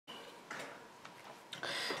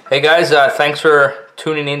Hey guys, thanks for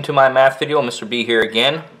tuning into my math video. Mr. B here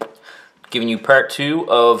again, giving you part 2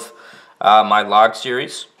 of my log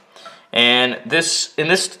series. And in this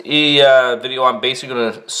video, I'm basically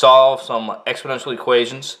going to solve some exponential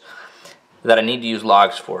equations that I need to use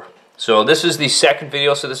logs for. So this is the second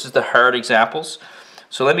video, so this is the hard examples.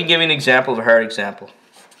 So let me give you an example of a hard example.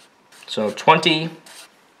 So 27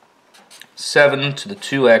 to the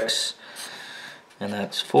 2x, and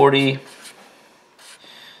that's 40.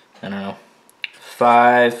 I don't know,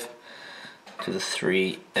 5 to the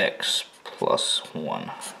 3x plus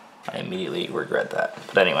 1. I immediately regret that.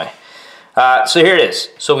 But anyway, so here it is.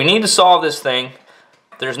 So we need to solve this thing.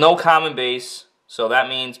 There's no common base, so that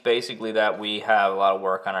means basically that we have a lot of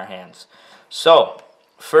work on our hands. So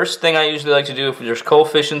first thing I usually like to do, if there's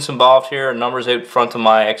coefficients involved here, numbers out front of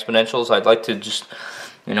my exponentials, I'd like to just,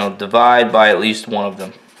 divide by at least one of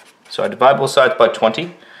them. So I divide both sides by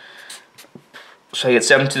 20. So I get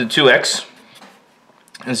 7 to the 2x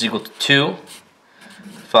is equal to 2,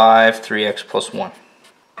 5, 3x plus 1.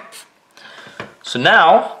 So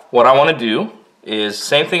now what I want to do is the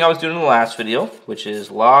same thing I was doing in the last video, which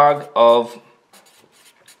is log of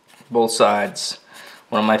both sides.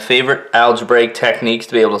 One of my favorite algebraic techniques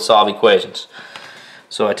to be able to solve equations.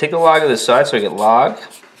 So I take the log of this side, so I get log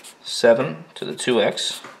 7 to the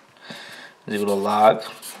 2x is equal to log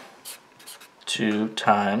 2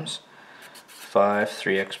 times 5,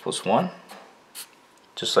 3x plus 1,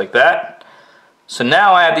 just like that. So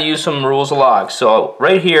now I have to use some rules of log. So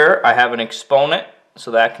right here I have an exponent,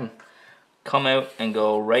 so that can come out and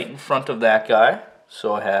go right in front of that guy.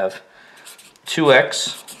 So I have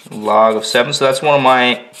 2x log of 7, so that's one of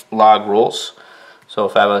my log rules. So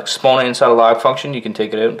if I have an exponent inside a log function, you can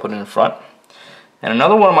take it out and put it in front. And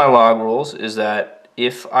another one of my log rules is that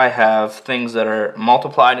if I have things that are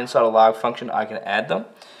multiplied inside a log function, I can add them.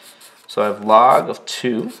 So I have log of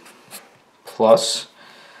 2 plus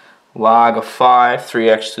log of 5,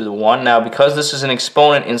 3x to the 1. Now because this is an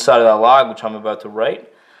exponent inside of that log, which I'm about to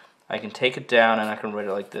write, I can take it down and I can write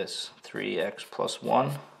it like this. 3x plus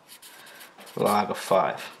 1 log of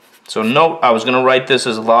 5. So note, I was going to write this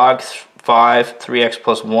as log 5, 3x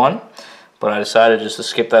plus 1, but I decided just to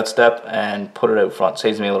skip that step and put it out front.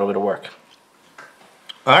 Saves me a little bit of work.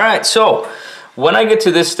 Alright, so when I get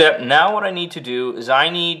to this step, now what I need to do is I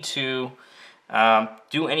need to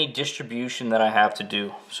do any distribution that I have to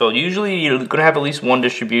do. So usually you're going to have at least one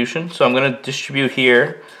distribution. So I'm going to distribute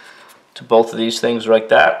here to both of these things like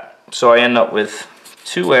that. So I end up with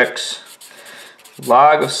 2x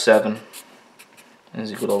log of 7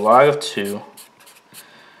 is equal to log of 2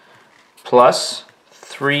 plus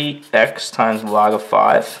 3x times log of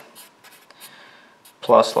 5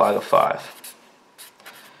 plus log of 5.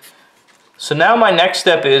 So now my next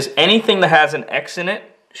step is anything that has an x in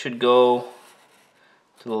it should go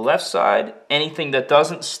to the left side. Anything that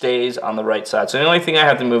doesn't stays on the right side. So the only thing I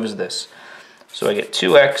have to move is this. So I get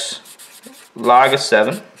 2x log of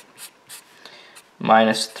 7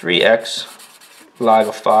 minus 3x log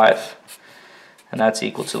of 5. And that's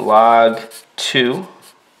equal to log 2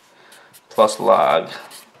 plus log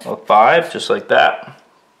of 5, just like that.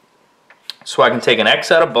 So I can take an x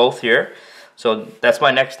out of both here. So that's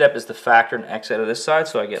my next step, is to factor an x out of this side,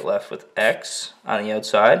 so I get left with x on the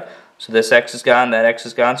outside. So this x is gone, that x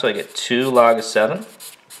is gone, so I get 2 log of 7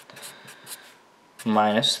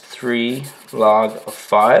 minus 3 log of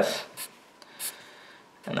 5,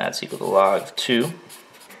 and that's equal to log of 2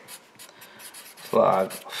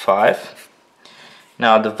 log of 5.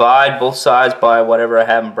 Now divide both sides by whatever I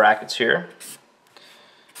have in brackets here.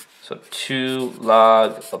 So 2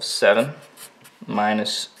 log of 7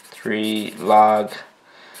 minus 3 log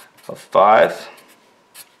of 5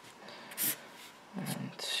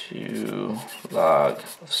 and 2 log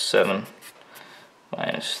of 7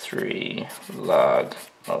 minus 3 log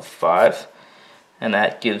of 5, and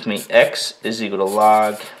that gives me x is equal to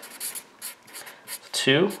log of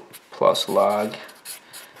 2 plus log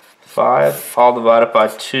 5, all divided by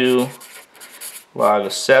 2 log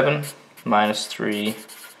of 7 minus 3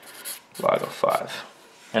 log of 5.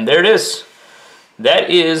 And there it is.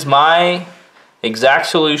 That is my exact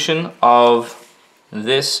solution of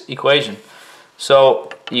this equation. So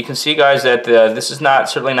you can see, guys, that this is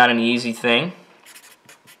certainly not an easy thing,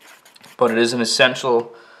 but it is an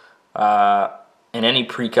essential in any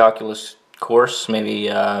pre-calculus course,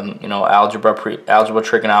 maybe algebra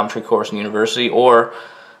trigonometry course in university, or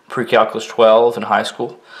pre-calculus 12 in high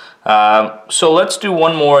school. So let's do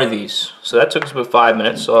one more of these. So that took us about 5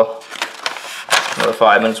 minutes. So another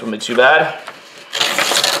 5 minutes wouldn't be too bad.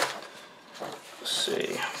 Let's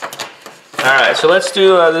see. Alright, so let's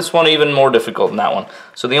do this one even more difficult than that one.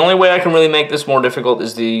 So the only way I can really make this more difficult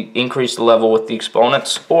is to increase the level with the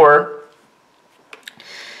exponents, or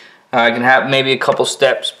I can have maybe a couple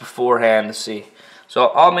steps beforehand to see. So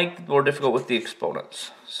I'll make it more difficult with the exponents.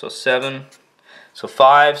 So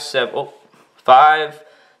 5, 7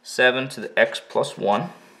 to the x plus 1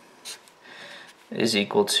 is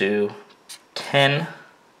equal to 10,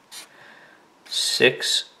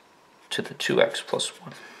 6 to the 2x plus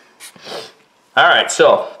 1. Alright,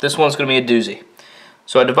 so this one's going to be a doozy.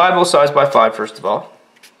 So I divide both sides by 5 first of all.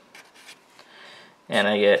 And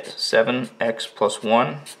I get 7x plus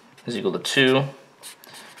 1 is equal to 2,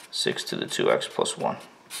 6 to the 2x plus 1.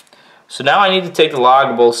 So now I need to take the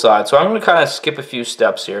log of both sides. So I'm going to kind of skip a few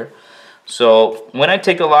steps here. So when I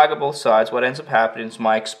take the log of both sides, what ends up happening is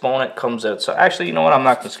my exponent comes out. So actually, you know what? I'm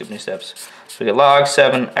not going to skip any steps. So we get log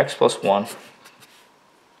 7x plus 1,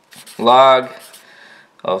 log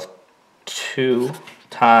of 2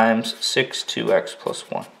 times 6 2x plus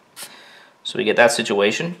 1. So we get that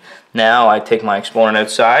situation. Now I take my exponent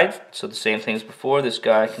outside. So the same thing as before. This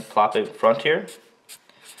guy can plop out in front here.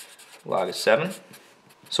 Log of 7.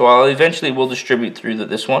 So I'll eventually will distribute through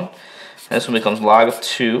this one. And this one becomes log of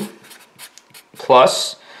 2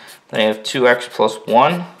 plus, then I have 2x plus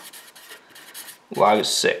 1, log of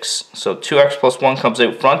 6. So 2x plus 1 comes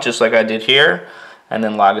out front just like I did here, and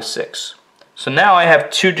then log of 6. So now I have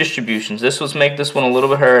two distributions. This was make this one a little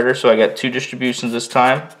bit harder, so I got two distributions this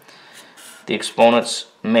time. The exponents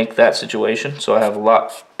make that situation. So I have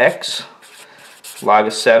log x, log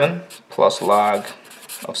of 7 plus log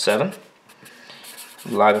of 7,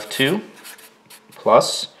 log of 2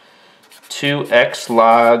 plus 2x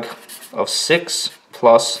log of 6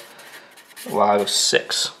 plus log of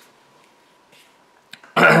 6.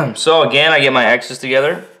 So again, I get my x's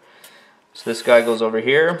together. So this guy goes over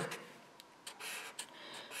here.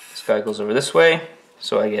 This guy goes over this way.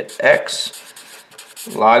 So I get x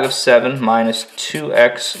log of 7 minus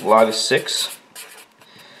 2x log of 6.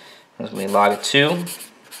 That's going to be log of 2.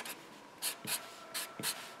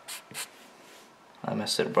 I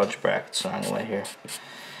messed up a bunch of brackets along the way here.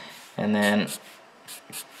 And then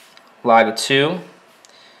log of 2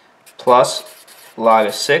 plus log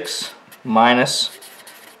of 6 minus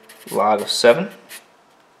log of 7.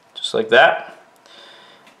 Just like that.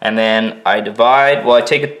 And then I divide, well I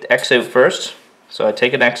take an x out first. So I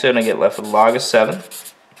take an x out and I get left with log of 7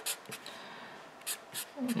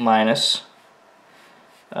 minus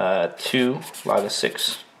 2 log of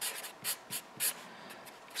 6.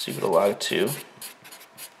 So equal to log of 2.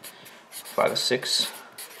 Log of 6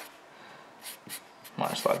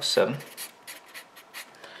 minus log of 7.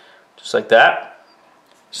 Just like that.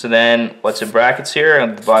 So then what's in brackets here? I'm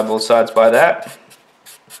going to divide both sides by that.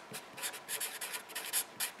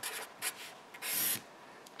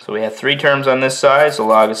 So we have three terms on this side. So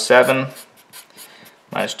log of 7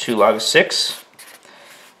 minus 2 log of 6.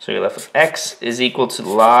 So you're left with x is equal to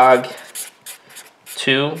log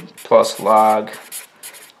 2 plus log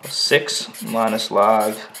of 6 minus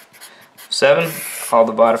log 7, all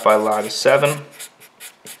divided by log of 7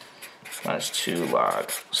 minus 2 log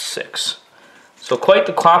 6. So quite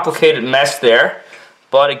the complicated mess there,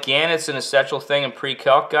 but again, it's an essential thing in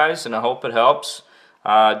pre-calc, guys, and I hope it helps.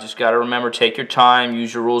 Just got to remember, take your time,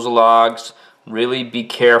 use your rules of logs, really be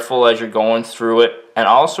careful as you're going through it, and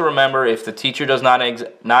also remember, if the teacher does not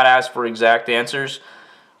ask for exact answers,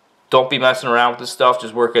 don't be messing around with this stuff.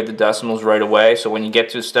 Just work at the decimals right away. So when you get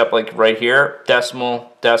to a step like right here,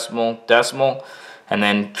 decimal, decimal, decimal, and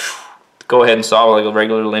then go ahead and solve like a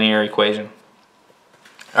regular linear equation.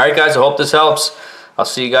 Alright guys, I hope this helps. I'll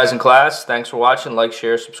see you guys in class. Thanks for watching. Like,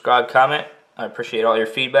 share, subscribe, comment. I appreciate all your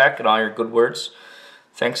feedback and all your good words.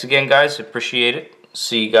 Thanks again guys, appreciate it.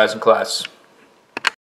 See you guys in class.